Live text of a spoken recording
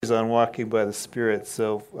series on walking by the Spirit,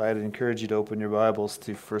 so I'd encourage you to open your Bibles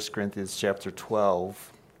to 1 Corinthians chapter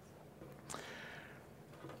 12.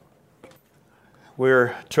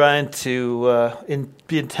 We're trying to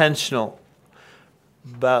be intentional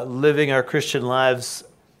about living our Christian lives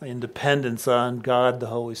in dependence on God, the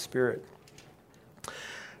Holy Spirit.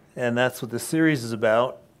 And that's what the series is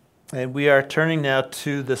about. And we are turning now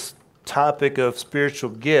to this topic of spiritual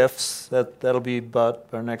gifts. That'll be about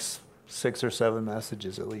our next 6 or 7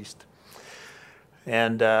 messages at least.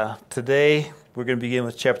 And today we're going to begin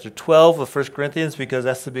with chapter 12 of 1 Corinthians because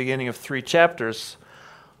that's the beginning of 3 chapters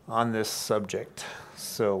on this subject.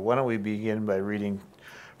 So why don't we begin by reading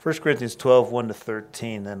 1 Corinthians 12, 1 to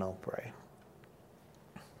 13, then I'll pray.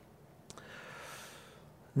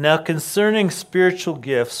 Now concerning spiritual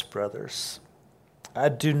gifts, brothers, I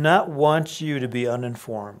do not want you to be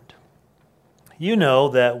uninformed. You know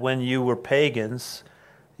that when you were pagans,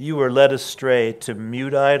 you were led astray to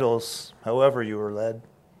mute idols, however you were led.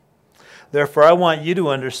 Therefore, I want you to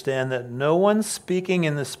understand that no one speaking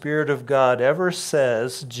in the Spirit of God ever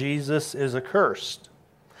says Jesus is accursed.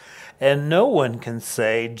 And no one can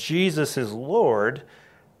say Jesus is Lord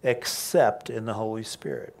except in the Holy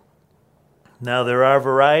Spirit. Now there are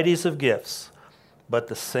varieties of gifts, but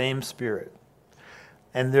the same Spirit.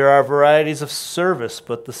 And there are varieties of service,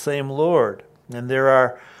 but the same Lord. And there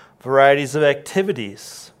are varieties of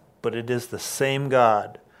activities, but it is the same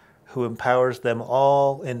God who empowers them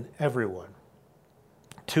all in everyone.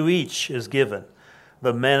 To each is given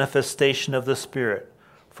the manifestation of the Spirit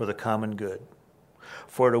for the common good.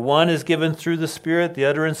 For to one is given through the Spirit the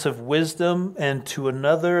utterance of wisdom, and to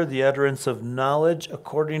another the utterance of knowledge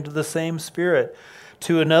according to the same Spirit.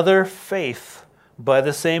 To another faith by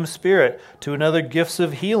the same Spirit. To another gifts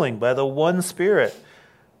of healing by the one Spirit.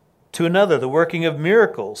 To another the working of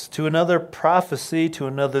miracles. To another prophecy. To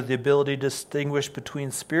another the ability to distinguish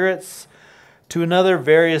between spirits. To another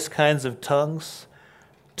various kinds of tongues.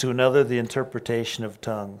 To another the interpretation of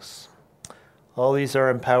tongues. All these are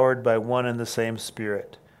empowered by one and the same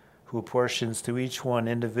Spirit, who apportions to each one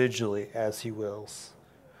individually as he wills.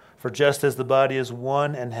 For just as the body is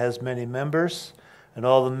one and has many members, and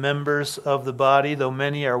all the members of the body, though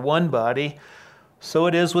many, are one body, so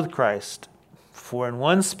it is with Christ. For in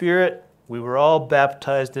one Spirit we were all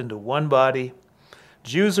baptized into one body,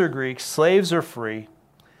 Jews or Greeks, slaves or free,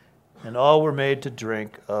 and all were made to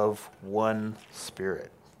drink of one Spirit.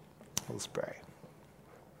 Let's pray.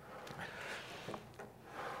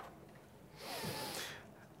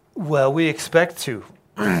 Well, we expect to.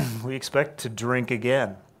 We expect to drink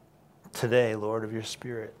again today, Lord, of your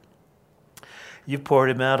Spirit. You've poured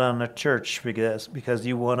him out on the church because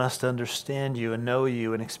you want us to understand you and know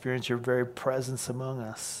you and experience your very presence among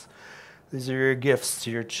us. These are your gifts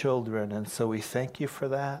to your children, and so we thank you for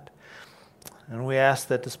that. And we ask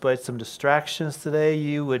that despite some distractions today,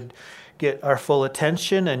 you would get our full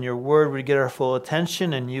attention and your word would get our full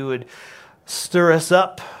attention, and you would stir us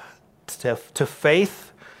up to faith,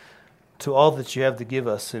 to all that you have to give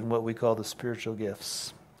us in what we call the spiritual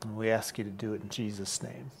gifts. And we ask you to do it in Jesus'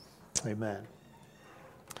 name. Amen.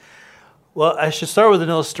 Well, I should start with an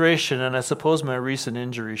illustration, and I suppose my recent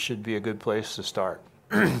injury should be a good place to start.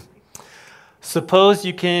 Suppose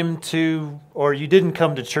you came to, or you didn't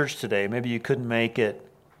come to church today. Maybe you couldn't make it,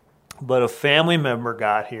 but a family member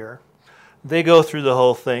got here. They go through the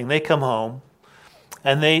whole thing. They come home,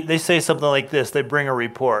 and they say something like this. They bring a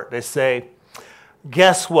report. They say,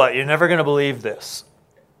 guess what? You're never going to believe this.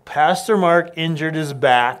 Pastor Mark injured his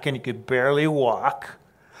back, and he could barely walk.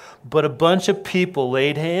 But a bunch of people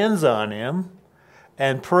laid hands on him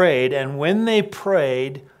and prayed, and when they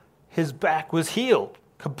prayed, his back was healed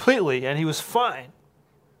completely, and he was fine.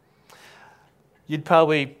 You'd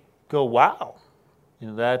probably go, wow,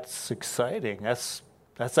 that's exciting. That's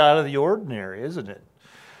out of the ordinary, isn't it?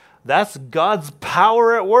 That's God's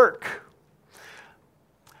power at work.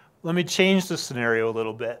 Let me change the scenario a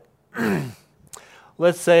little bit.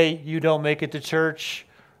 Let's say you don't make it to church.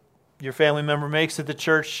 Your family member makes it to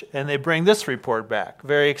church, and they bring this report back,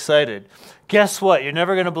 very excited. Guess what? You're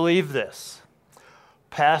never going to believe this.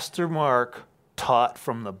 Pastor Mark taught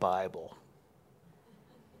from the Bible.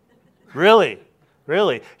 Really?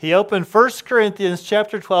 He opened 1 Corinthians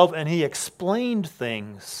chapter 12, and he explained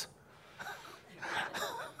things.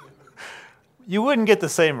 You wouldn't get the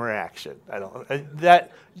same reaction.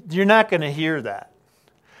 You're not going to hear that.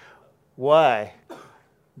 Why?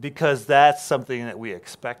 Because that's something that we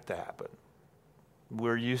expect to happen.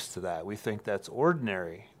 We're used to that. We think that's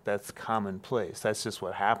ordinary. That's commonplace. That's just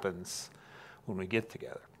what happens when we get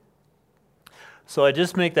together. So I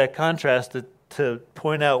just make that contrast to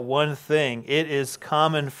point out one thing. It is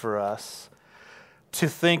common for us to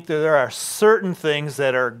think that there are certain things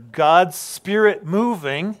that are God's Spirit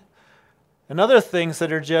moving and other things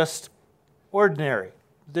that are just ordinary.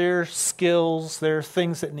 They're skills, they're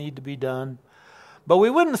things that need to be done. But we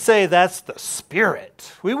wouldn't say that's the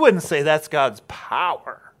Spirit. We wouldn't say that's God's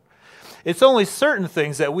power. It's only certain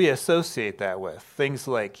things that we associate that with, things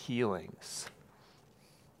like healings.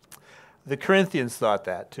 The Corinthians thought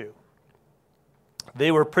that too.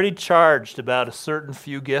 They were pretty charged about a certain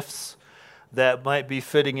few gifts that might be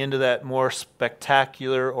fitting into that more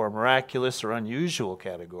spectacular or miraculous or unusual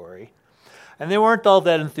category. And they weren't all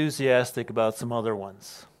that enthusiastic about some other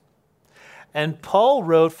ones. And Paul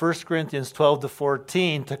wrote 1 Corinthians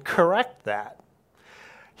 12-14 to correct that.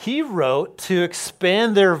 He wrote to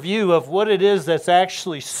expand their view of what it is that's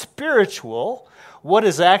actually spiritual, what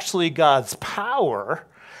is actually God's power,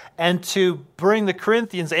 and to bring the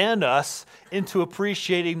Corinthians and us into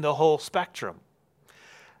appreciating the whole spectrum,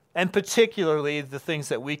 and particularly the things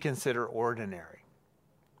that we consider ordinary.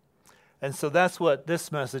 And so that's what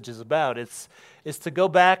this message is about. It's to go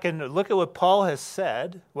back and look at what Paul has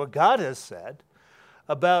said, what God has said,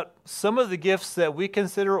 about some of the gifts that we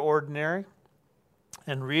consider ordinary,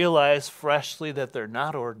 and realize freshly that they're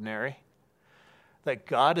not ordinary, that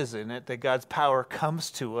God is in it, that God's power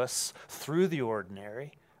comes to us through the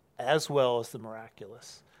ordinary, as well as the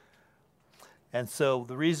miraculous. And so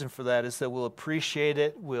the reason for that is that we'll appreciate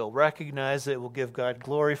it, we'll recognize it, we'll give God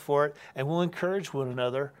glory for it, and we'll encourage one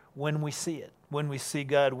another when we see it, when we see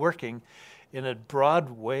God working in a broad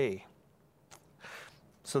way.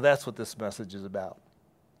 So that's what this message is about.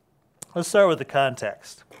 Let's start with the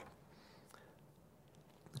context.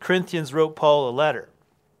 The Corinthians wrote Paul a letter,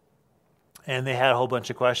 and they had a whole bunch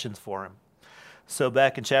of questions for him. So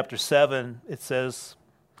back in chapter 7, it says,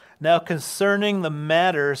 "Now concerning the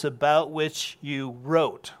matters about which you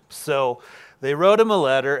wrote." So they wrote him a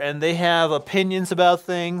letter, and they have opinions about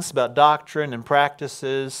things, about doctrine and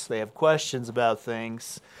practices. They have questions about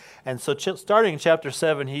things. And so starting in chapter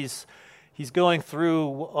 7, he's going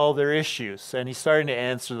through all their issues, and he's starting to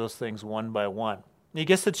answer those things one by one. He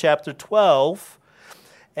gets to chapter 12,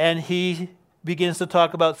 and he begins to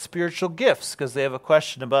talk about spiritual gifts, because they have a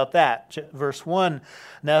question about that. Verse 1,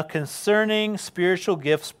 "Now concerning spiritual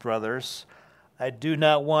gifts, brothers, I do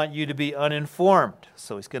not want you to be uninformed."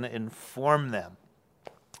 So he's going to inform them.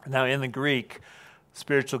 Now in the Greek,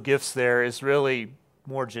 spiritual gifts there is really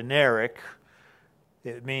more generic.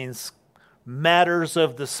 It means matters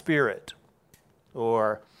of the Spirit,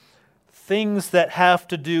 or things that have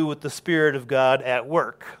to do with the Spirit of God at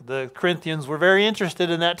work. The Corinthians were very interested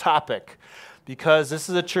in that topic, because this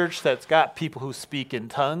is a church that's got people who speak in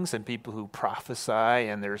tongues and people who prophesy,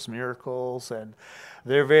 and there's miracles, and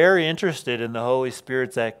they're very interested in the Holy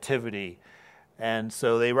Spirit's activity. And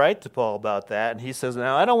so they write to Paul about that, and he says,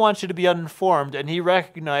 "Now I don't want you to be uninformed," and he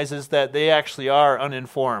recognizes that they actually are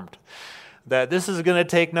uninformed, that this is going to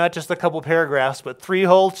take not just a couple paragraphs, but 3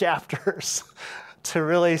 whole chapters to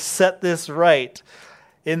really set this right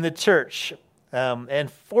in the church.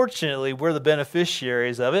 And fortunately, we're the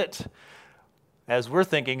beneficiaries of it, as we're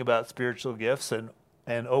thinking about spiritual gifts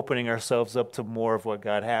and opening ourselves up to more of what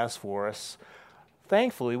God has for us.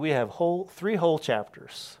 Thankfully, we have 3 whole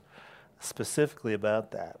chapters specifically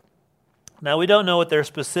about that. Now, we don't know what their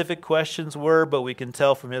specific questions were, but we can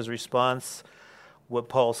tell from his response what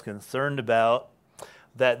Paul's concerned about,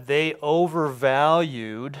 that they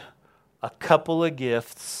overvalued a couple of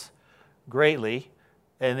gifts greatly,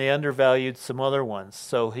 and they undervalued some other ones.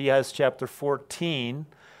 So he has chapter 14,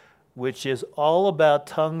 which is all about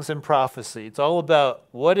tongues and prophecy. It's all about,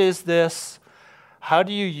 what is this? How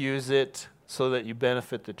do you use it so that you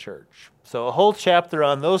benefit the church? So a whole chapter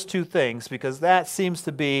on those 2 things, because that seems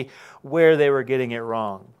to be where they were getting it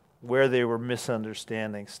wrong, where they were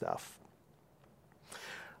misunderstanding stuff.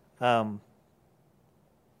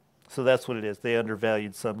 So that's what it is. They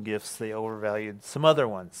undervalued some gifts. They overvalued some other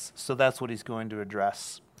ones. So that's what he's going to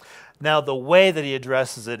address. Now, the way that he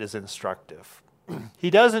addresses it is instructive. He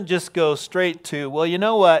doesn't just go straight to, well, you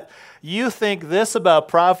know what? You think this about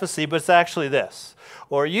prophecy, but it's actually this.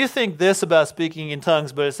 Or you think this about speaking in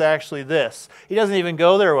tongues, but it's actually this. He doesn't even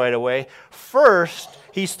go there right away. First,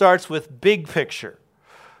 he starts with big picture.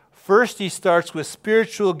 First, he starts with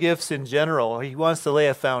spiritual gifts in general. He wants to lay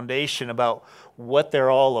a foundation about what they're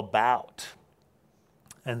all about.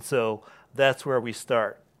 And so that's where we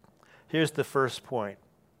start. Here's the first point.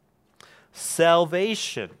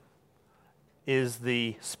 Salvation is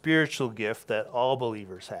the spiritual gift that all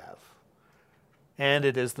believers have, and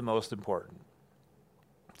it is the most important.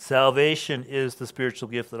 Salvation is the spiritual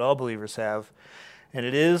gift that all believers have, and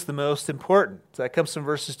it is the most important. So that comes from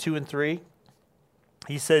verses 2 and 3.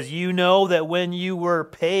 He says, you know that when you were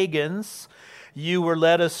pagans, you were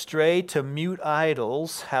led astray to mute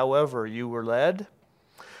idols, however you were led.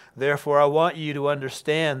 Therefore, I want you to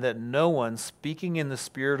understand that no one speaking in the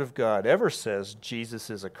Spirit of God ever says Jesus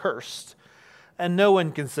is accursed, and no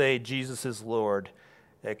one can say Jesus is Lord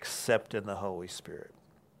except in the Holy Spirit.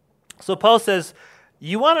 So Paul says,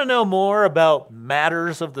 you want to know more about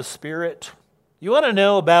matters of the Spirit? You want to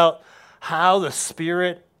know about how the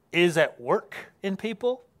Spirit is at work in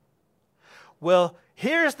people? Well,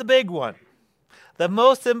 here's the big one. The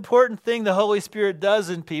most important thing the Holy Spirit does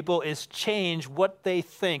in people is change what they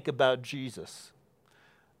think about Jesus.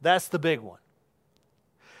 That's the big one.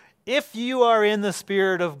 If you are in the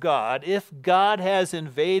Spirit of God, if God has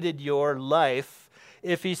invaded your life,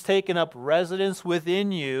 if He's taken up residence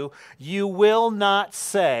within you, you will not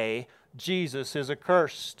say Jesus is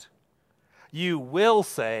accursed. You will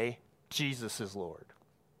say Jesus is Lord.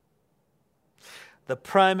 The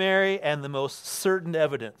primary and the most certain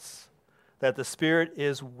evidence that the Spirit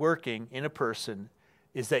is working in a person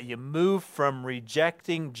is that you move from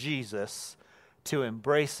rejecting Jesus to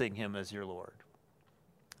embracing Him as your Lord.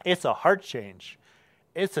 It's a heart change.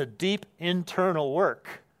 It's a deep internal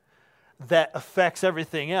work that affects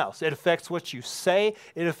everything else. It affects what you say.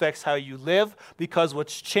 It affects how you live, because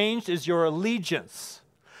what's changed is your allegiance.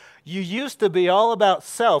 You used to be all about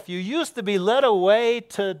self. You used to be led away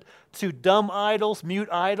to dumb idols, mute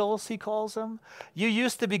idols, he calls them. You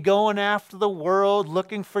used to be going after the world,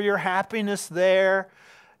 looking for your happiness there.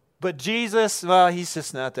 But Jesus, well, He's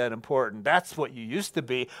just not that important. That's what you used to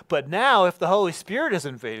be. But now, if the Holy Spirit has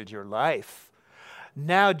invaded your life,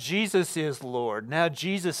 now Jesus is Lord. Now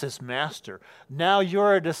Jesus is Master. Now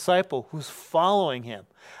you're a disciple who's following Him.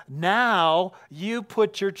 Now you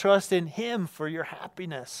put your trust in Him for your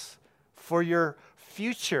happiness, for your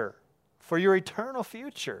future, for your eternal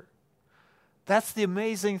future. That's the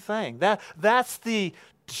amazing thing. That's the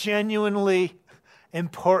genuinely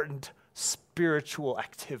important spiritual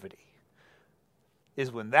activity,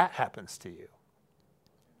 is when that happens to you.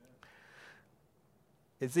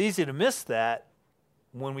 It's easy to miss that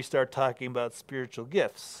when we start talking about spiritual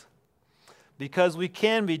gifts, because we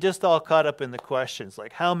can be just all caught up in the questions,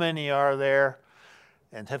 like how many are there,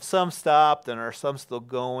 and have some stopped, and are some still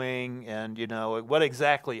going, and what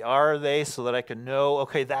exactly are they, so that I can know,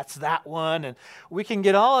 okay, that's that one. And we can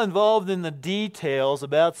get all involved in the details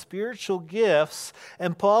about spiritual gifts,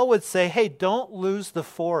 and Paul would say, hey, don't lose the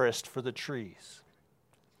forest for the trees.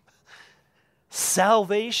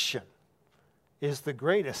 Salvation is the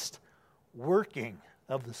greatest working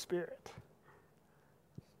of the Spirit.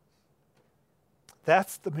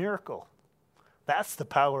 That's the miracle. That's the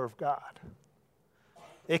power of God.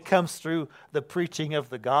 It comes through the preaching of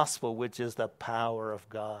the gospel, which is the power of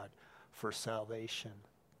God for salvation.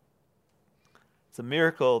 It's a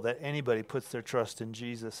miracle that anybody puts their trust in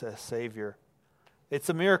Jesus as Savior. It's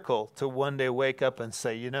a miracle to one day wake up and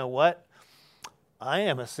say, you know what? I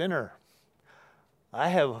am a sinner. I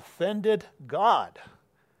have offended God,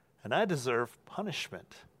 and I deserve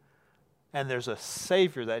punishment. And there's a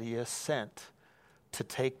Savior that He has sent to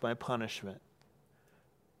take my punishment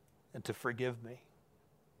and to forgive me.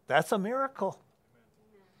 That's a miracle.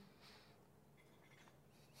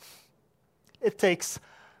 It takes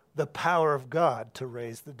the power of God to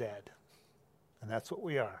raise the dead. And that's what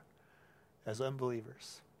we are as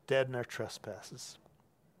unbelievers, dead in our trespasses.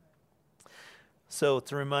 So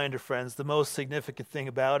it's a reminder, friends, the most significant thing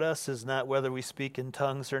about us is not whether we speak in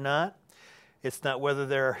tongues or not. It's not whether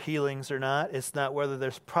there are healings or not. It's not whether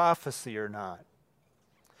there's prophecy or not.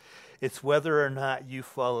 It's whether or not you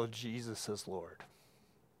follow Jesus as Lord.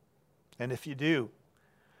 And if you do,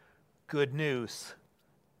 good news,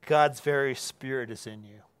 God's very Spirit is in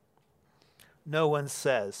you. No one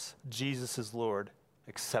says Jesus is Lord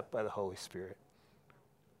except by the Holy Spirit.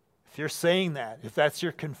 If you're saying that, if that's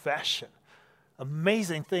your confession,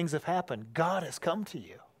 amazing things have happened. God has come to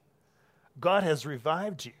you. God has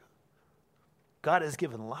revived you. God has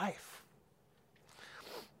given life.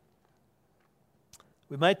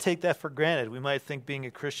 We might take that for granted. We might think being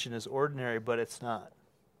a Christian is ordinary, but it's not.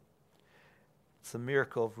 It's a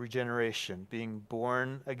miracle of regeneration, being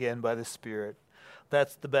born again by the Spirit.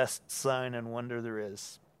 That's the best sign and wonder there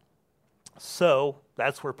is. So,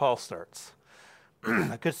 that's where Paul starts.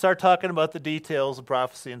 I could start talking about the details of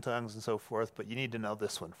prophecy and tongues and so forth, but you need to know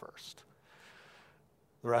this one first.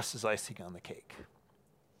 The rest is icing on the cake.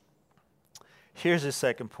 Here's his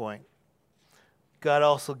second point. God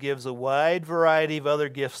also gives a wide variety of other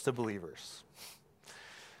gifts to believers.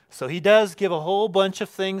 So He does give a whole bunch of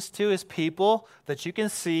things to His people that you can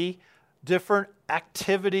see, different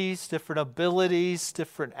activities, different abilities,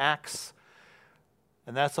 different acts.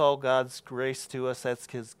 And that's all God's grace to us. That's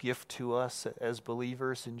his gift to us as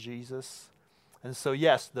believers in Jesus. And so,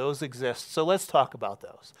 yes, those exist. So let's talk about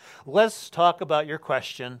those. Let's talk about your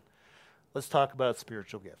question. Let's talk about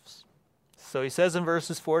spiritual gifts. So he says in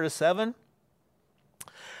verses 4 to 7,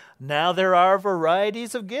 now there are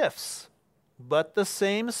varieties of gifts, but the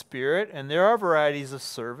same Spirit, and there are varieties of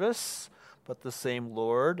service, but the same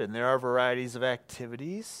Lord, and there are varieties of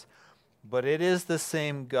activities, but it is the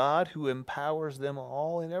same God who empowers them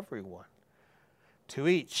all and everyone. To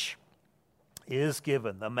each is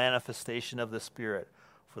given the manifestation of the Spirit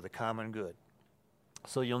for the common good.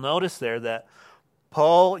 So you'll notice there that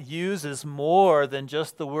Paul uses more than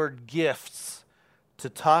just the word gifts to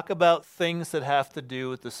talk about things that have to do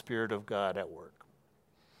with the Spirit of God at work.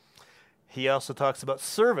 He also talks about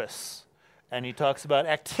service, and he talks about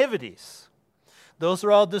activities. Those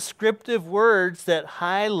are all descriptive words that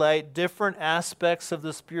highlight different aspects of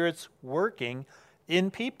the Spirit's working in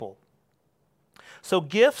people. So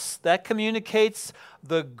gifts, that communicates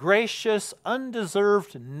the gracious,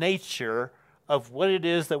 undeserved nature of what it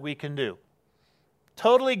is that we can do.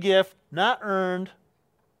 Totally gift, not earned.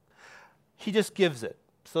 He just gives it.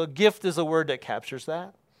 So gift is a word that captures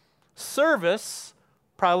that. Service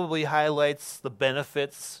probably highlights the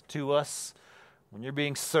benefits to us. When you're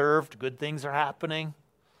being served, good things are happening.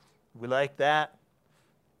 We like that.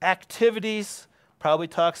 Activities probably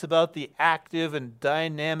talks about the active and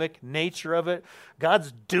dynamic nature of it.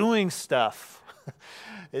 God's doing stuff.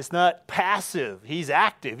 It's not passive. He's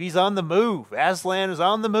active. He's on the move. Aslan is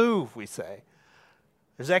on the move, we say.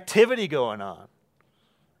 There's activity going on.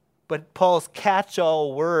 But Paul's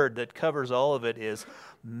catch-all word that covers all of it is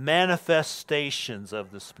manifestations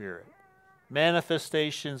of the Spirit.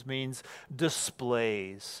 Manifestations means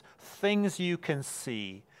displays, things you can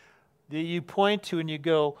see, that you point to and you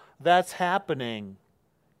go, that's happening.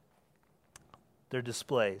 They're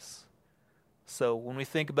displays. So when we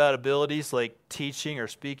think about abilities like teaching or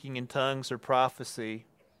speaking in tongues or prophecy,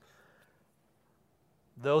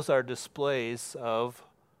 those are displays of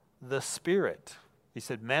the Spirit. He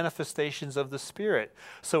said manifestations of the Spirit.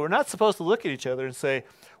 So we're not supposed to look at each other and say,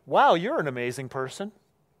 wow, you're an amazing person.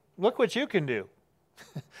 Look what you can do.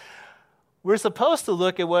 We're supposed to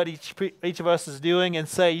look at what each of us is doing and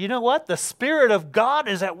say, you know what? The Spirit of God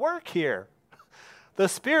is at work here. The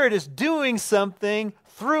Spirit is doing something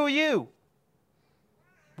through you,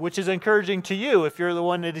 which is encouraging to you if you're the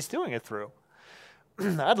one that He's doing it through.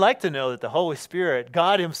 I'd like to know that the Holy Spirit,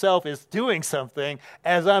 God Himself, is doing something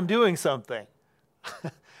as I'm doing something.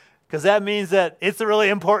 Because that means that it's a really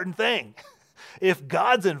important thing if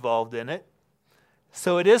God's involved in it.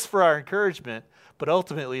 So it is for our encouragement, but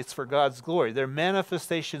ultimately it's for God's glory. They're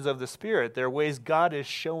manifestations of the Spirit. They're ways God is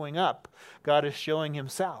showing up. God is showing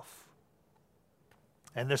Himself.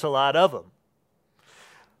 And there's a lot of them.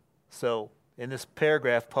 So in this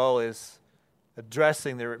paragraph, Paul is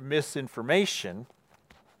addressing their misinformation.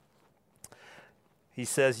 He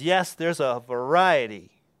says, yes, there's a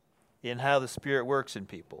variety in how the Spirit works in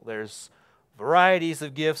people. There's varieties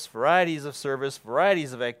of gifts, varieties of service,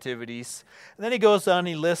 varieties of activities. And then he goes on,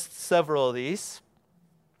 he lists several of these.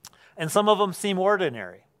 And some of them seem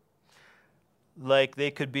ordinary. Like they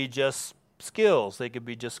could be just skills. They could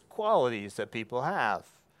be just qualities that people have.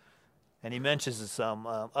 And he mentions some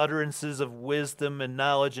utterances of wisdom and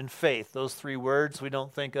knowledge and faith. Those three words we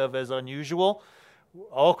don't think of as unusual.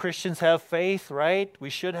 All Christians have faith, right? We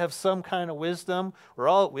should have some kind of wisdom. We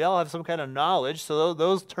all have some kind of knowledge. So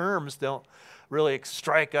those terms don't really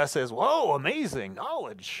strike us as, whoa, amazing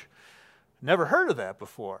knowledge. Never heard of that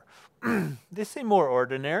before. They seem more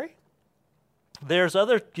ordinary. There's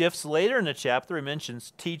other gifts later in the chapter. He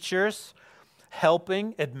mentions teachers,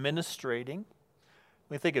 helping, administrating.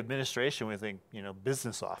 When we think administration, we think,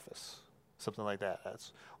 business office, something like that.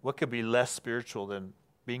 That's what could be less spiritual than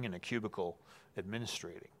being in a cubicle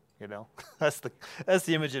administrating, That's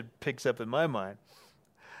the image it picks up in my mind.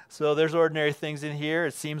 So there's ordinary things in here.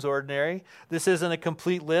 It seems ordinary. This isn't a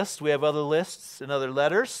complete list. We have other lists and other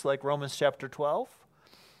letters, like Romans chapter 12.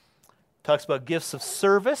 Talks about gifts of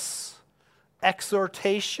service,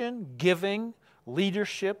 exhortation, giving,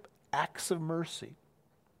 leadership, acts of mercy.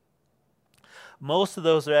 Most of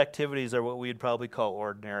those activities are what we'd probably call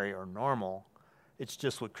ordinary or normal. It's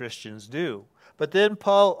just what Christians do. But then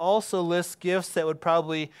Paul also lists gifts that would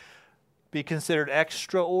probably be considered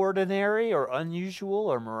extraordinary or unusual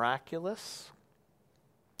or miraculous.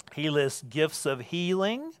 He lists gifts of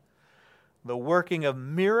healing, the working of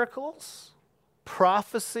miracles,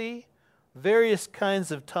 prophecy, various kinds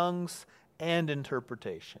of tongues, and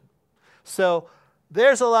interpretation. So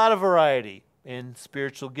there's a lot of variety in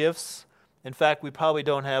spiritual gifts. In fact, we probably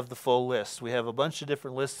don't have the full list. We have a bunch of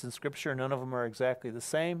different lists in Scripture. None of them are exactly the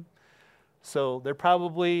same. So they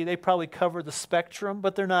probably cover the spectrum,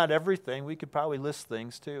 but they're not everything. We could probably list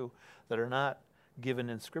things too that are not given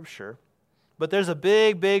in Scripture. But there's a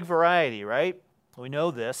big, big variety, right? We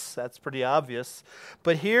know this. That's pretty obvious.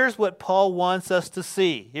 But here's what Paul wants us to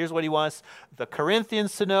see. Here's what he wants the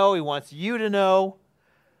Corinthians to know. He wants you to know.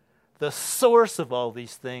 The source of all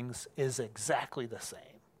these things is exactly the same.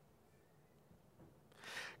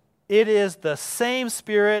 It is the same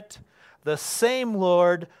Spirit, the same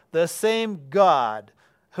Lord, the same God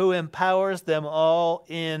who empowers them all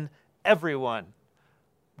in everyone.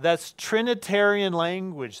 That's Trinitarian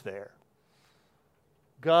language there.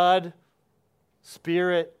 God,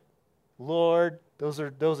 Spirit, Lord, those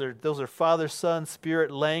are Father, Son,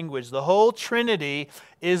 Spirit language. The whole Trinity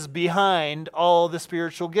is behind all the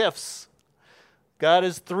spiritual gifts. God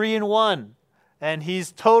is 3 in 1, and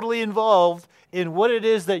He's totally involved in what it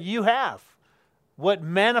is that you have, what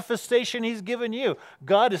manifestation He's given you.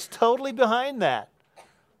 God is totally behind that.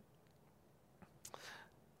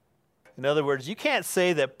 In other words, you can't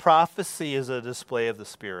say that prophecy is a display of the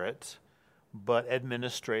Spirit, but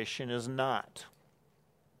administration is not.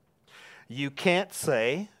 You can't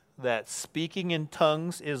say that speaking in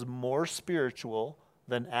tongues is more spiritual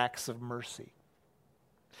than acts of mercy.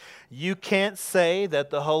 You can't say that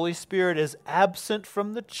the Holy Spirit is absent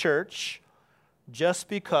from the church just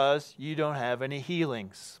because you don't have any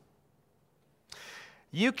healings.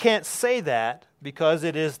 You can't say that because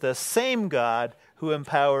it is the same God who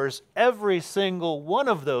empowers every single one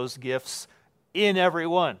of those gifts in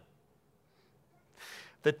everyone.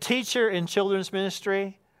 The teacher in children's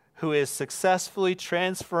ministry who is successfully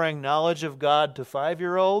transferring knowledge of God to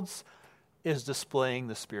 5-year-olds is displaying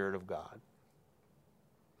the Spirit of God.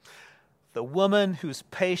 The woman who's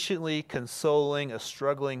patiently consoling a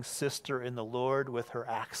struggling sister in the Lord with her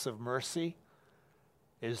acts of mercy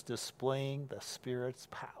is displaying the Spirit's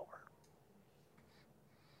power.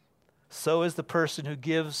 So is the person who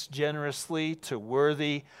gives generously to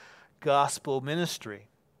worthy gospel ministry.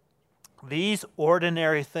 These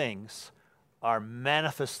ordinary things are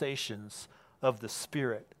manifestations of the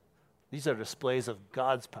Spirit. These are displays of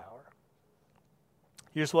God's power.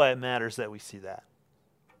 Here's why it matters that we see that.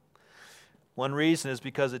 One reason is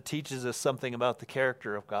because it teaches us something about the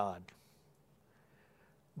character of God.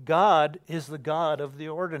 God is the God of the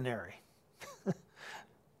ordinary,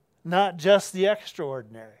 not just the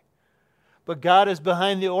extraordinary. But God is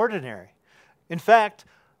behind the ordinary. In fact,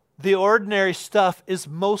 the ordinary stuff is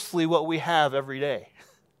mostly what we have every day.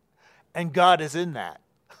 And God is in that.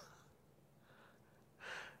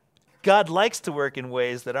 God likes to work in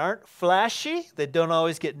ways that aren't flashy, that don't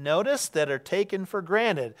always get noticed, that are taken for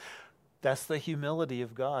granted. That's the humility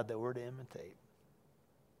of God that we're to imitate.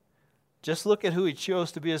 Just look at who He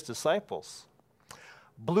chose to be His disciples.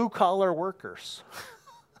 Blue-collar workers.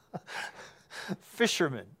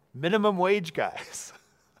 Fishermen. Minimum wage guys.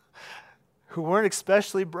 Who weren't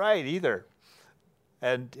especially bright either.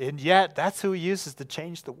 And yet, that's who He uses to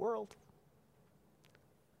change the world.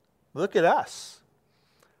 Look at us.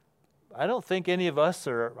 I don't think any of us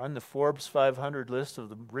are on the Forbes 500 list of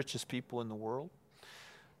the richest people in the world.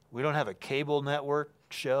 We don't have a cable network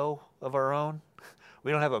show of our own.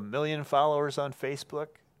 We don't have 1 million followers on Facebook.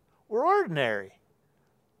 We're ordinary.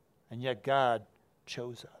 And yet God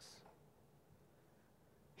chose us.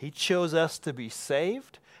 He chose us to be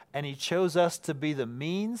saved, and He chose us to be the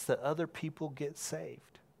means that other people get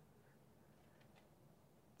saved.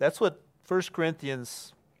 That's what 1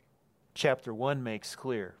 Corinthians chapter 1 makes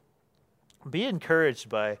clear. Be encouraged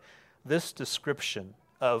by this description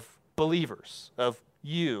of believers, of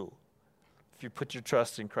you, if you put your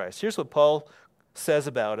trust in Christ. Here's what Paul says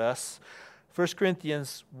about us. 1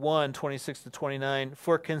 Corinthians 1, 26-29.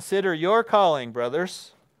 For consider your calling,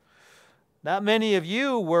 brothers. Not many of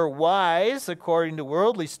you were wise according to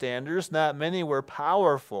worldly standards. Not many were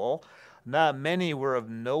powerful. Not many were of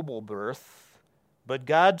noble birth. But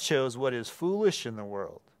God chose what is foolish in the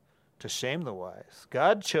world to shame the wise.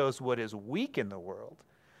 God chose what is weak in the world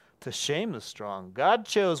to shame the strong. God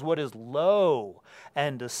chose what is low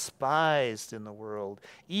and despised in the world,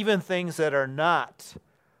 even things that are not,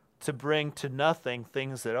 to bring to nothing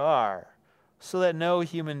things that are, so that no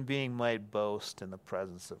human being might boast in the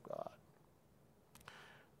presence of God.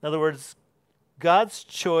 In other words, God's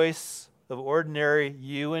choice of ordinary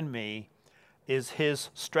you and me is His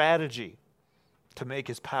strategy to make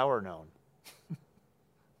His power known.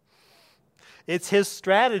 It's His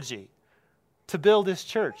strategy to build His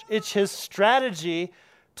church. It's His strategy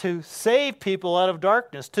to save people out of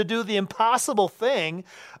darkness, to do the impossible thing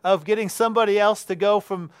of getting somebody else to go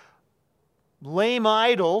from lame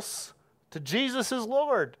idols to Jesus as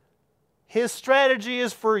Lord. His strategy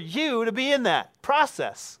is for you to be in that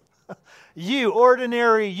process. You,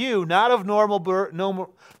 ordinary you, not of normal birth, not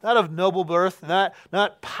of noble birth,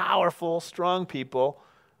 not powerful, strong people,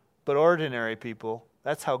 but ordinary people.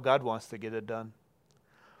 That's how God wants to get it done.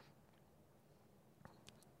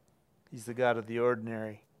 He's the God of the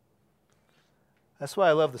ordinary. That's why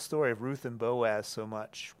I love the story of Ruth and Boaz so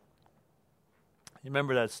much. You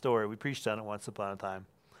remember that story? We preached on it once upon a time.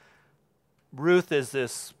 Ruth is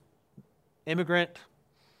this immigrant.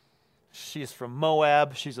 She's from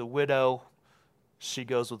Moab. She's a widow. She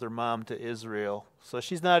goes with her mom to Israel. So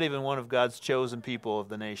she's not even one of God's chosen people of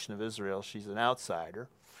the nation of Israel. She's an outsider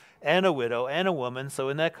and a widow and a woman. So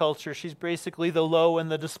in that culture, she's basically the low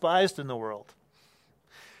and the despised in the world.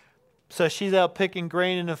 So she's out picking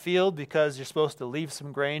grain in a field because you're supposed to leave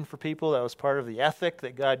some grain for people. That was part of the ethic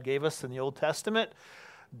that God gave us in the Old Testament.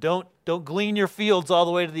 Don't glean your fields all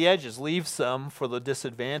the way to the edges. Leave some for the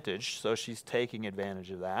disadvantaged. So she's taking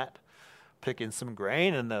advantage of that, picking some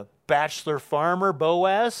grain. And the bachelor farmer,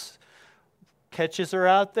 Boaz, catches her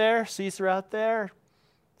out there, sees her out there,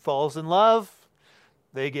 falls in love.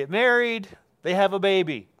 They get married. They have a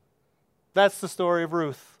baby. That's the story of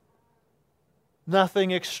Ruth. Nothing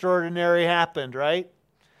extraordinary happened, right?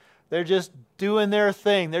 They're just doing their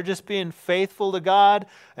thing. They're just being faithful to God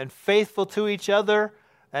and faithful to each other,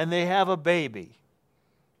 and they have a baby.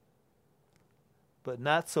 But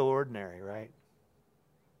not so ordinary, right?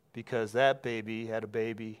 Because that baby had a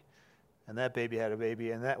baby, and that baby had a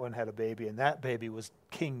baby, and that one had a baby, and that baby was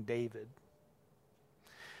King David.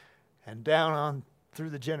 And down on through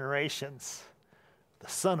the generations, the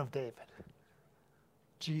son of David,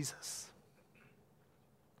 Jesus.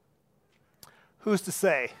 Who's to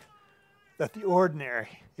say that the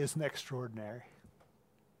ordinary isn't extraordinary?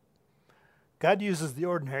 God uses the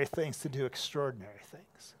ordinary things to do extraordinary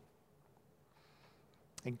things,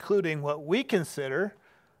 including what we consider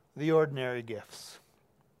the ordinary gifts.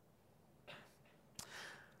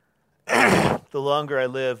 The longer I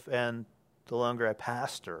live and the longer I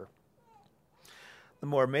pastor, the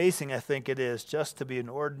more amazing I think it is just to be an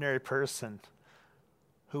ordinary person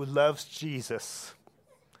who loves Jesus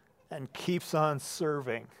and keeps on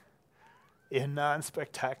serving in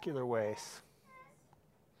non-spectacular ways.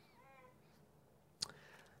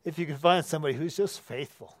 If you can find somebody who's just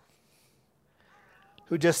faithful,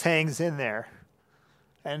 who just hangs in there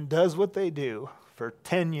and does what they do for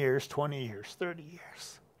 10 years, 20 years, 30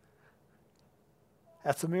 years,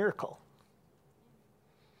 that's a miracle.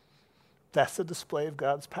 That's a display of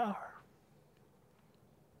God's power.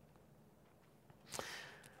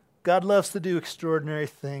 God loves to do extraordinary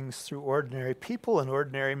things through ordinary people and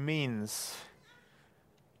ordinary means.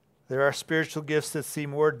 There are spiritual gifts that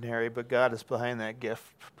seem ordinary, but God is behind that gift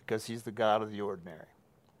because He's the God of the ordinary.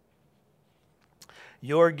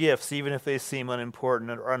 Your gifts, even if they seem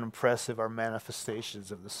unimportant or unimpressive, are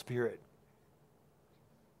manifestations of the Spirit.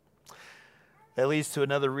 That leads to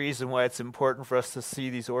another reason why it's important for us to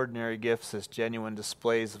see these ordinary gifts as genuine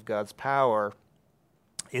displays of God's power.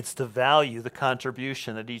 It's to value the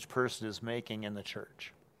contribution that each person is making in the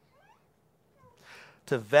church.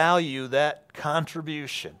 To value that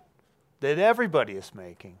contribution that everybody is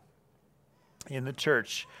making in the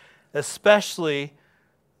church, especially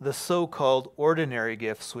the so-called ordinary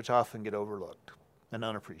gifts, which often get overlooked and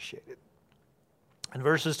unappreciated. In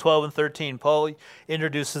verses 12 and 13, Paul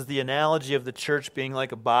introduces the analogy of the church being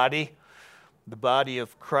like a body, the body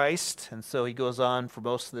of Christ, and so he goes on for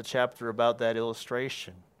most of the chapter about that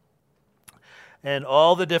illustration. And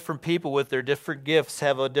all the different people with their different gifts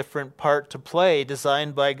have a different part to play,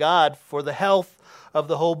 designed by God for the health of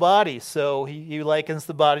the whole body. So he likens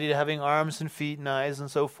the body to having arms and feet and eyes and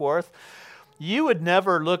so forth. You would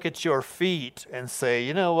never look at your feet and say,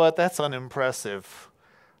 you know what, that's unimpressive.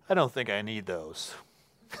 I don't think I need those.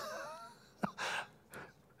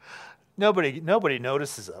 Nobody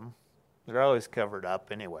notices them. They're always covered up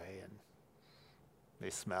anyway, and they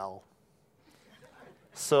smell.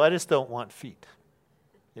 So I just don't want feet.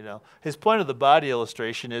 You know, his point of the body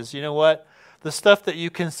illustration is, you know what? The stuff that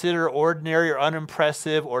you consider ordinary or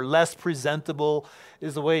unimpressive or less presentable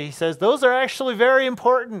is the way he says, those are actually very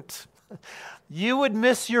important. You would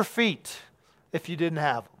miss your feet if you didn't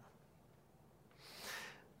have them.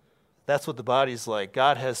 That's what the body's like.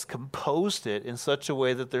 God has composed it in such a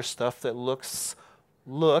way that there's stuff that looks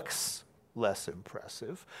less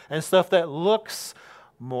impressive and stuff that looks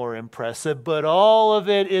more impressive, but all of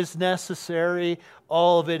it is necessary.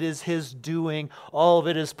 All of it is His doing. All of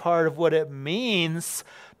it is part of what it means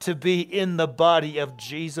to be in the body of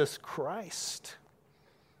Jesus Christ.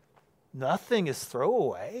 Nothing is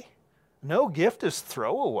throwaway. No gift is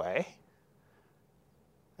throwaway.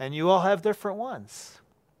 And you all have different ones.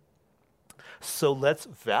 So let's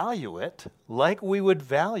value it like we would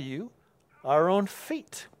value our own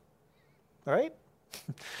feet. All right?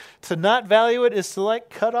 To not value it is to like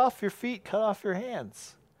cut off your feet, cut off your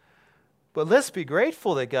hands. But let's be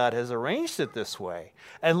grateful that God has arranged it this way.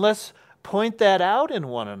 And let's point that out in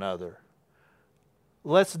one another.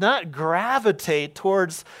 Let's not gravitate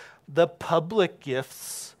towards the public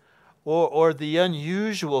gifts or the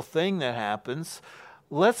unusual thing that happens.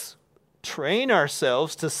 Let's train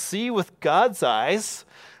ourselves to see with God's eyes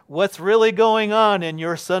what's really going on in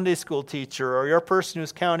your Sunday school teacher or your person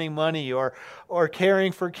who's counting money or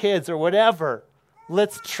caring for kids or whatever.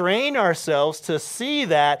 Let's train ourselves to see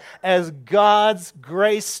that as God's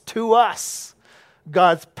grace to us,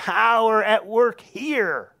 God's power at work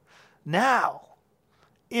here, now,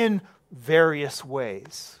 in various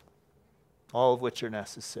ways, all of which are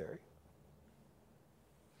necessary.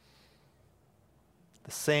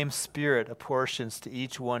 The same Spirit apportions to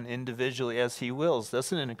each one individually as He wills.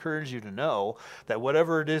 Doesn't it encourage you to know that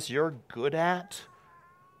whatever it is you're good at,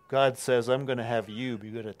 God says, I'm going to have you be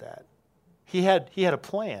good at that. He had a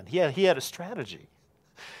plan. He had a strategy.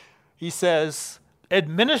 He says,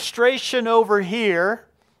 administration over here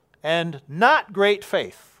and not great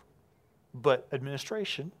faith, but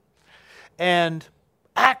administration. And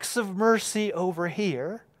acts of mercy over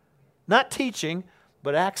here, not teaching,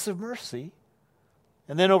 but acts of mercy.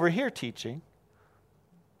 And then over here teaching,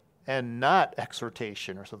 and not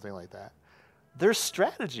exhortation or something like that. There's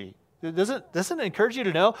strategy. Doesn't it encourage you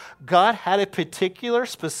to know God had a particular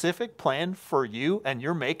specific plan for you and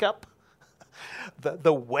your makeup?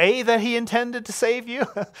 The way that He intended to save you,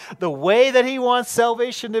 the way that He wants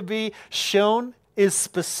salvation to be shown is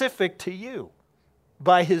specific to you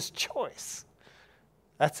by His choice.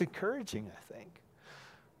 That's encouraging, I think.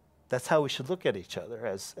 That's how we should look at each other,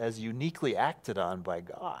 as uniquely acted on by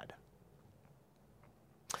God.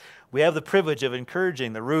 We have the privilege of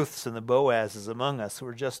encouraging the Ruths and the Boazes among us who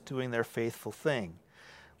are just doing their faithful thing.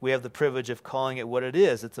 We have the privilege of calling it what it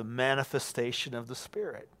is. It's a manifestation of the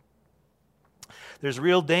Spirit. There's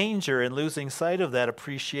real danger in losing sight of that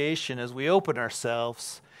appreciation as we open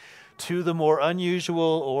ourselves to the more unusual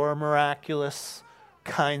or miraculous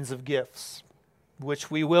kinds of gifts, which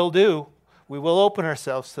we will do. We will open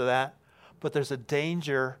ourselves to that, but there's a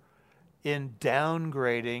danger in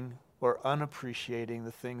downgrading or unappreciating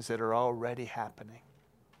the things that are already happening,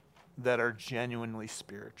 that are genuinely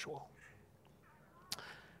spiritual.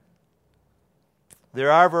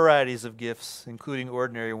 There are varieties of gifts, including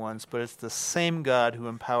ordinary ones, but it's the same God who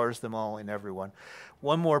empowers them all in everyone.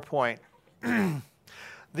 One more point.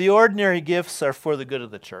 The ordinary gifts are for the good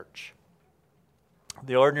of the church.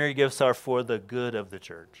 The ordinary gifts are for the good of the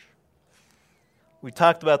church. We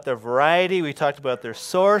talked about their variety, we talked about their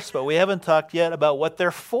source, but we haven't talked yet about what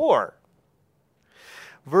they're for.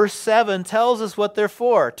 Verse 7 tells us what they're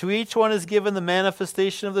for. To each one is given the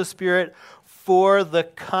manifestation of the Spirit for the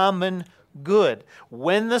common good.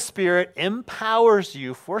 When the Spirit empowers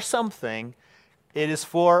you for something, it is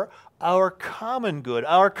for our common good,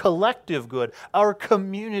 our collective good, our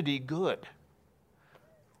community good.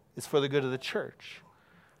 It's for the good of the church.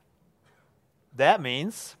 That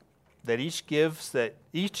means that each gift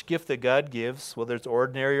that God gives, whether it's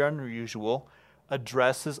ordinary or unusual,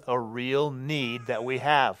 addresses a real need that we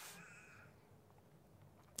have.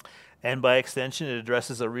 And by extension, it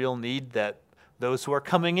addresses a real need that those who are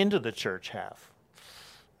coming into the church have.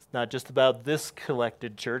 It's not just about this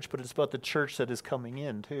collected church, but it's about the church that is coming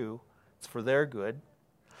in too. It's for their good.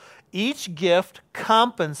 Each gift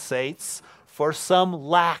compensates for some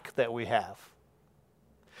lack that we have.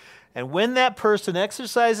 And when that person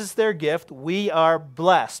exercises their gift, we are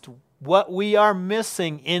blessed. What we are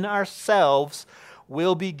missing in ourselves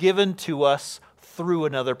will be given to us through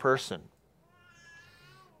another person.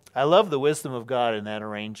 I love the wisdom of God in that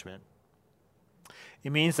arrangement.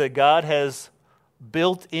 It means that God has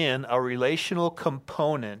built in a relational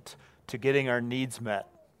component to getting our needs met.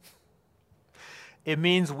 It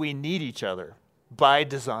means we need each other by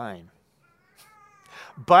design.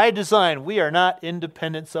 By design, we are not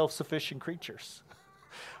independent, self-sufficient creatures.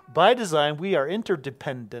 By design, we are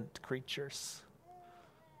interdependent creatures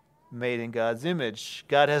made in God's image.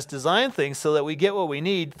 God has designed things so that we get what we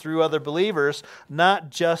need through other believers, not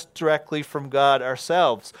just directly from God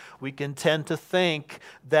ourselves. We can tend to think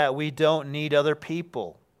that we don't need other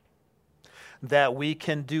people, that we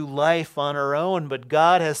can do life on our own, but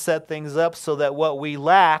God has set things up so that what we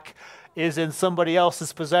lack is in somebody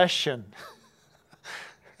else's possession.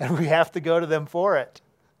 And we have to go to them for it.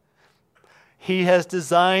 He has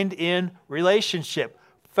designed in relationship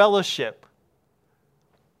fellowship.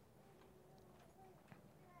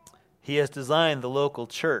 He has designed the local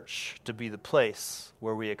church to be the place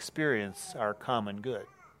where we experience our common good.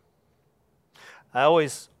 I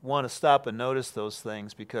always want to stop and notice those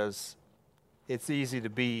things because it's easy to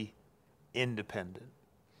be independent.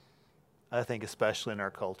 I think especially in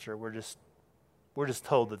our culture, we're just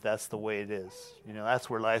told that that's the way it is. You know, that's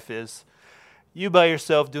where life is. You by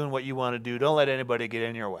yourself doing what you want to do. Don't let anybody get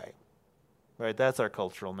in your way. Right? That's our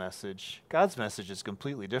cultural message. God's message is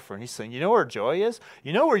completely different. He's saying, you know where joy is?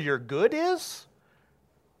 You know where your good is?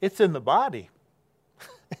 It's in the body.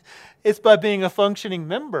 It's by being a functioning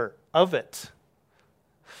member of it.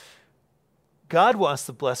 God wants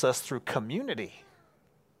to bless us through community.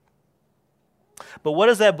 But what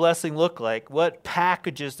does that blessing look like? What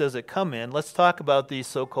packages does it come in? Let's talk about these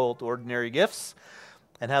so-called ordinary gifts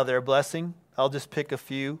and how they're a blessing. I'll just pick a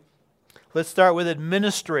few. Let's start with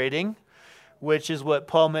administrating, which is what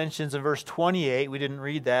Paul mentions in verse 28. We didn't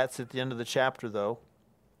read that. It's at the end of the chapter, though.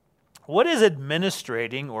 What is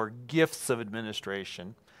administrating or gifts of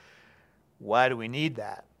administration? Why do we need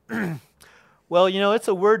that? Well, you know, it's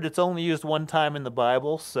a word that's only used one time in the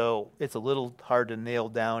Bible, so it's a little hard to nail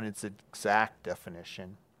down its exact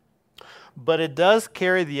definition. But it does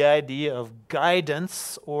carry the idea of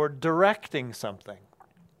guidance or directing something.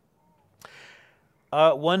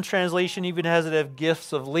 One translation even has it as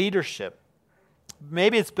gifts of leadership.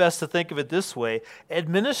 Maybe it's best to think of it this way.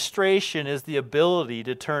 Administration is the ability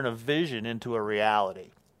to turn a vision into a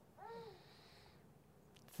reality.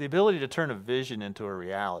 It's the ability to turn a vision into a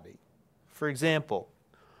reality. For example,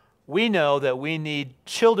 we know that we need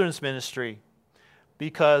children's ministry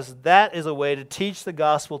because that is a way to teach the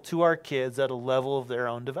gospel to our kids at a level of their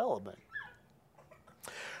own development.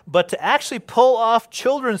 But to actually pull off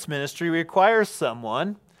children's ministry requires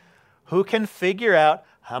someone who can figure out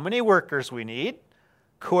how many workers we need,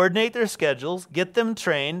 coordinate their schedules, get them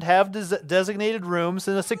trained, have designated rooms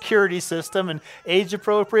and a security system and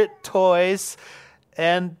age-appropriate toys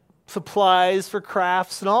and supplies for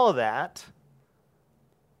crafts and all of that.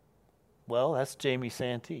 Well, that's Jamie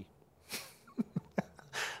Santee.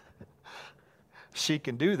 She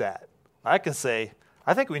can do that. I can say,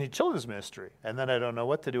 I think we need children's ministry, and then I don't know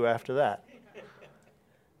what to do after that.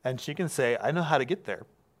 And she can say, I know how to get there.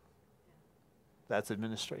 That's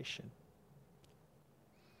administration.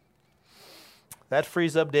 That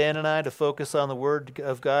frees up Dan and I to focus on the Word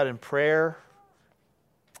of God in prayer.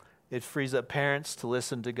 It frees up parents to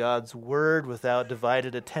listen to God's Word without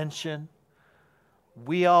divided attention.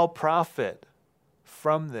 We all profit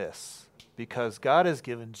from this because God has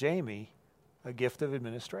given Jamie a gift of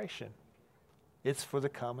administration. It's for the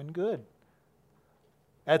common good.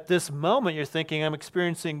 At this moment, you're thinking, I'm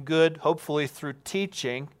experiencing good, hopefully through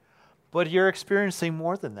teaching, but you're experiencing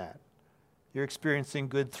more than that. You're experiencing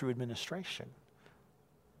good through administration.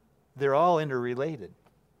 They're all interrelated.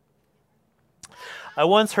 I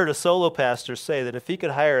once heard a solo pastor say that if he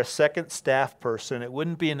could hire a second staff person, it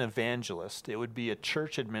wouldn't be an evangelist, it would be a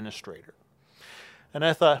church administrator. And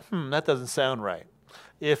I thought, that doesn't sound right.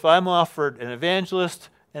 If I'm offered an evangelist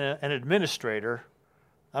and an administrator,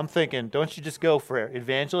 I'm thinking, don't you just go for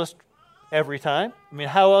evangelist every time? I mean,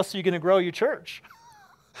 how else are you going to grow your church?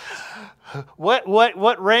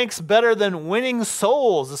 What ranks better than winning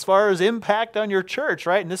souls as far as impact on your church,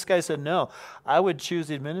 right? And this guy said, no, I would choose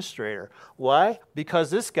the administrator. Why? Because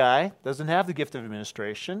this guy doesn't have the gift of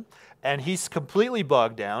administration, and he's completely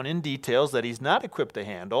bogged down in details that he's not equipped to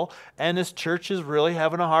handle, and his church is really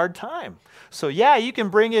having a hard time. So yeah, you can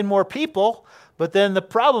bring in more people, but then the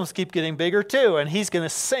problems keep getting bigger too, and he's going to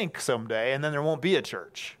sink someday, and then there won't be a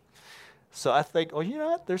church. So I think, you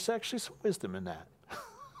know what? There's actually some wisdom in that.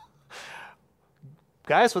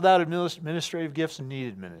 Guys without administrative gifts need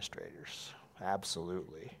administrators.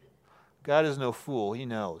 Absolutely. God is no fool. He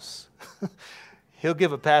knows. He'll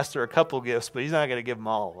give a pastor a couple gifts, but he's not going to give them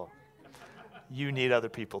all of them. You need other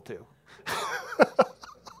people too.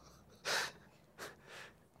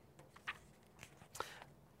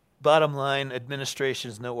 Bottom line, administration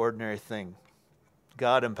is no ordinary thing.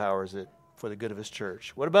 God empowers it for the good of his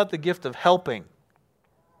church. What about the gift of helping?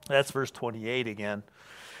 That's verse 28 again.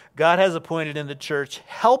 God has appointed in the church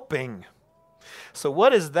helping. So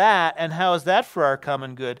what is that, and how is that for our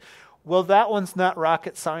common good? Well, that one's not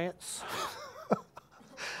rocket science.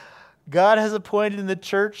 God has appointed in the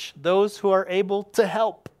church those who are able to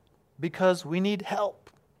help because we need help.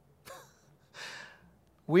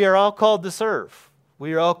 We are all called to serve.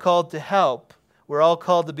 We are all called to help. We're all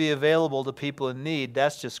called to be available to people in need.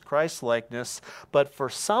 That's just Christ-likeness. But for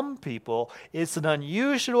some people, it's an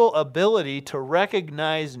unusual ability to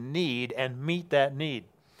recognize need and meet that need.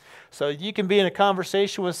 So you can be in a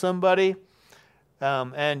conversation with somebody,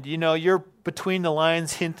 and you're between the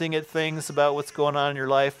lines hinting at things about what's going on in your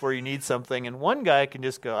life where you need something, and one guy can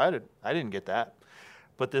just go, I didn't get that.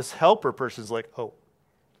 But this helper person's like, oh,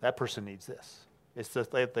 that person needs this. It's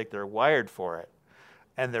just like they're wired for it,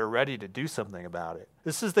 and they're ready to do something about it.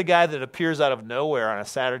 This is the guy that appears out of nowhere on a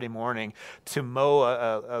Saturday morning to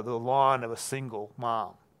mow the lawn of a single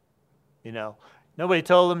mom. Nobody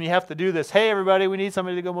told him you have to do this. Hey, everybody, we need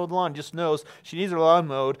somebody to go mow the lawn. Just knows she needs her lawn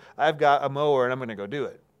mowed. I've got a mower, and I'm going to go do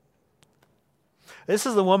it. This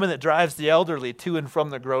is the woman that drives the elderly to and from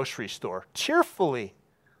the grocery store cheerfully.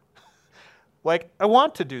 Like, I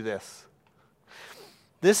want to do this.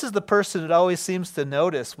 This is the person that always seems to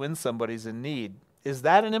notice when somebody's in need. Is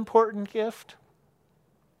that an important gift?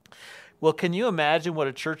 Well, can you imagine what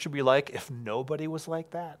a church would be like if nobody was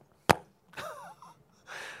like that?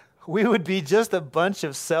 We would be just a bunch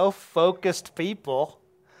of self-focused people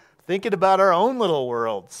thinking about our own little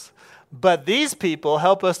worlds. But these people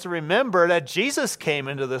help us to remember that Jesus came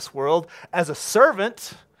into this world as a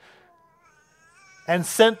servant and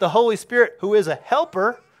sent the Holy Spirit, who is a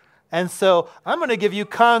helper. And so I'm going to give you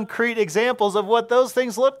concrete examples of what those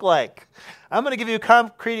things look like. I'm going to give you a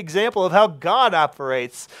concrete example of how God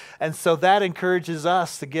operates. And so that encourages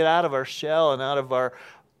us to get out of our shell and out of our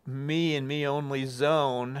me and me only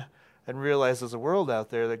zone and realize there's a world out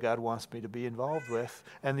there that God wants me to be involved with.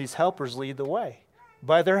 And these helpers lead the way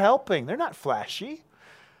by their helping. They're not flashy,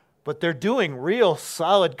 but they're doing real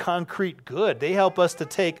solid concrete good. They help us to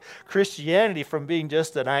take Christianity from being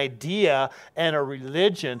just an idea and a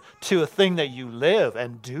religion to a thing that you live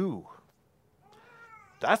and do.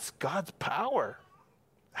 That's God's power.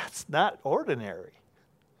 That's not ordinary.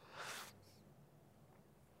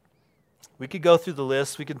 We could go through the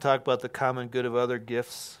list. We can talk about the common good of other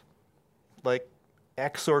gifts, like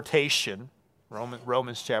exhortation,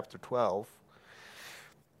 Romans chapter 12.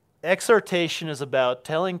 Exhortation is about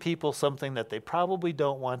telling people something that they probably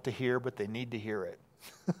don't want to hear, but they need to hear it.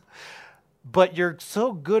 But you're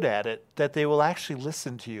so good at it that they will actually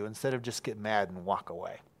listen to you instead of just get mad and walk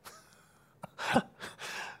away.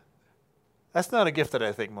 That's not a gift that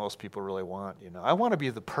I think most people really want. I want to be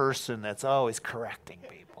the person that's always correcting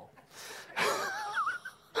people.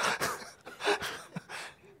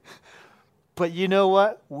 But you know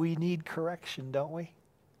what? We need correction, don't we?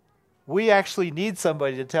 We actually need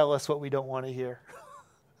somebody to tell us what we don't want to hear.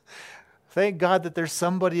 Thank God that there's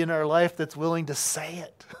somebody in our life that's willing to say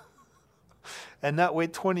it and not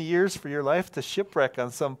wait 20 years for your life to shipwreck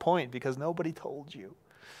on some point because nobody told you.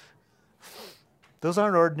 Those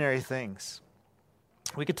aren't ordinary things.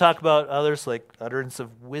 We could talk about others like utterance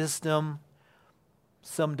of wisdom,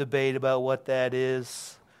 some debate about what that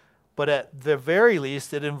is. But at the very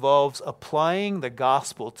least, it involves applying the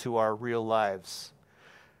gospel to our real lives.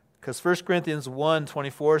 Because 1 Corinthians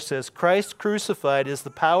 1:24 says, Christ crucified is the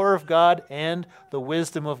power of God and the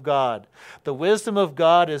wisdom of God. The wisdom of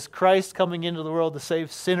God is Christ coming into the world to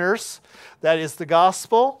save sinners. That is the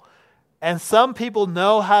gospel. And some people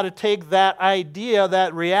know how to take that idea,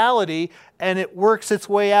 that reality, and it works its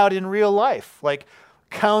way out in real life, like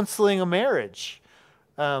counseling a marriage.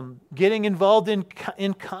 Getting involved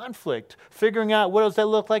in conflict, figuring out what does that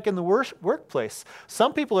look like in the workplace.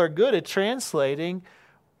 Some people are good at translating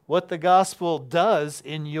what the gospel does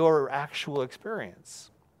in your actual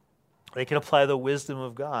experience. They can apply the wisdom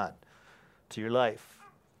of God to your life.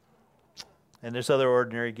 And there's other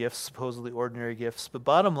ordinary gifts, supposedly ordinary gifts, but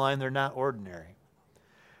bottom line, they're not ordinary.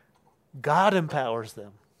 God empowers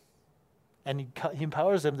them, and He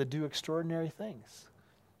empowers them to do extraordinary things.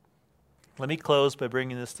 Let me close by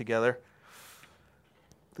bringing this together.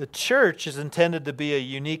 The church is intended to be a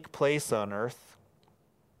unique place on earth.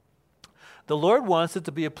 The Lord wants it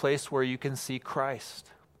to be a place where you can see Christ.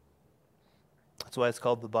 That's why it's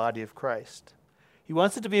called the body of Christ. He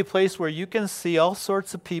wants it to be a place where you can see all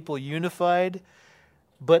sorts of people unified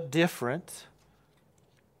but different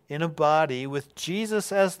in a body with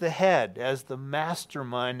Jesus as the head, as the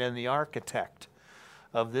mastermind and the architect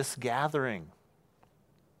of this gathering.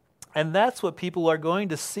 And that's what people are going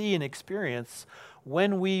to see and experience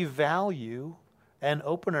when we value and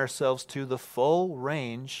open ourselves to the full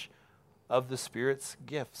range of the Spirit's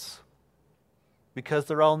gifts, because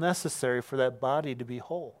they're all necessary for that body to be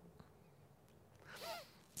whole.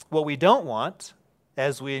 What we don't want,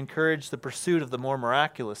 as we encourage the pursuit of the more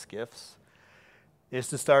miraculous gifts, is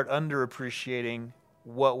to start underappreciating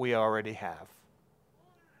what we already have.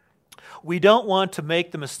 We don't want to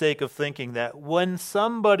make the mistake of thinking that when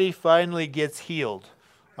somebody finally gets healed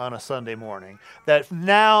on a Sunday morning, that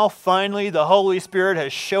now finally the Holy Spirit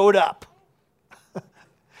has showed up.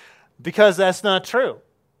 Because that's not true.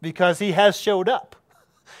 because he has showed up.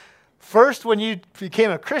 First when you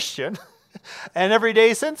became a Christian, and every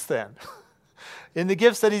day since then, in the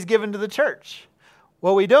gifts that he's given to the church.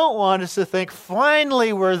 What we don't want is to think,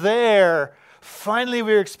 finally we're there. Finally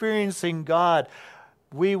we're experiencing God.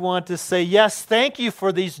 We want to say, yes, thank you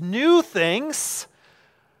for these new things,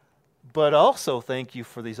 but also thank you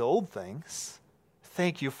for these old things.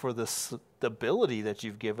 Thank you for the stability that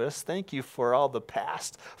you've given us. Thank you for all the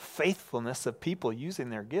past faithfulness of people using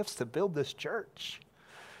their gifts to build this church.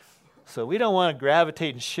 So we don't want to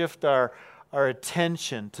gravitate and shift our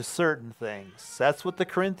attention to certain things. That's what the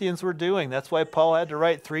Corinthians were doing. That's why Paul had to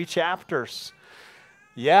write 3 chapters.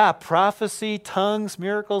 Yeah, prophecy, tongues,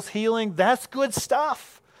 miracles, healing, that's good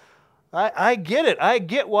stuff. I get it. I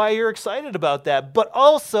get why you're excited about that. But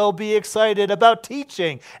also be excited about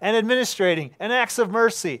teaching and administrating and acts of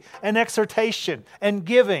mercy and exhortation and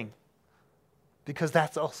giving. Because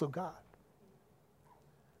that's also God.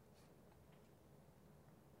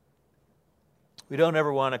 We don't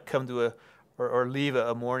ever want to come to or leave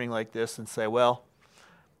a morning like this and say, well,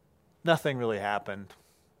 nothing really happened.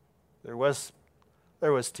 There was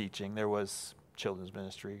teaching, there was children's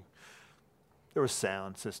ministry, there was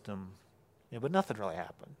sound system, but nothing really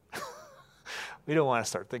happened. We don't want to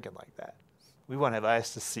start thinking like that. We want to have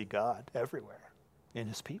eyes to see God everywhere, in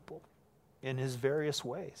his people, in his various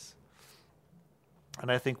ways.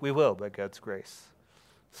 And I think we will by God's grace.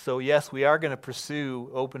 So yes, we are going to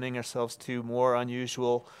pursue opening ourselves to more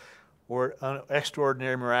unusual or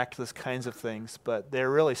extraordinary, miraculous kinds of things, but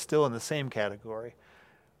they're really still in the same category.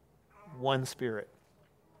 One Spirit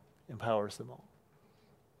empowers them all.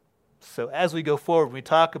 So as we go forward, we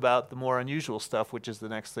talk about the more unusual stuff, which is the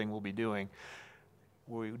next thing we'll be doing.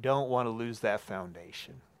 We don't want to lose that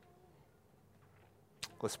foundation.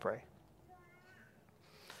 Let's pray.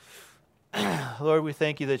 Lord, we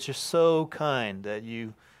thank you that you're so kind, that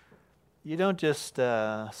you don't just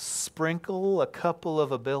sprinkle a couple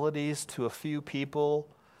of abilities to a few people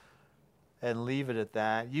and leave it at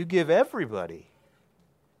that. You give everybody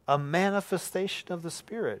a manifestation of the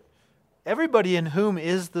Spirit. Everybody in whom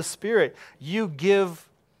is the Spirit. You give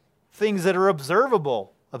things that are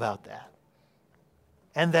observable about that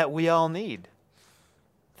and that we all need.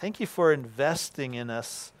 Thank you for investing in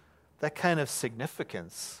us that kind of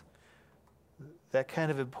significance, that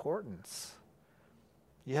kind of importance.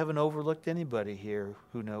 You haven't overlooked anybody here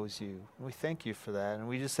who knows you. And we thank you for that. And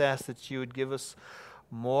we just ask that you would give us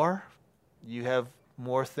more. You have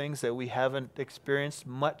more things that we haven't experienced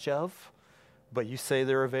much of, but you say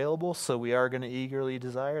they're available, so we are going to eagerly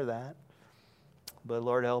desire that. But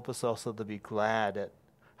Lord, help us also to be glad at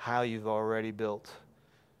how you've already built,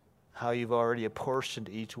 how you've already apportioned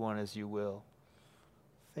each one as you will.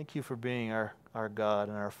 Thank you for being our God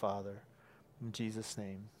and our Father. In Jesus'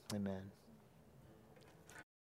 name, amen.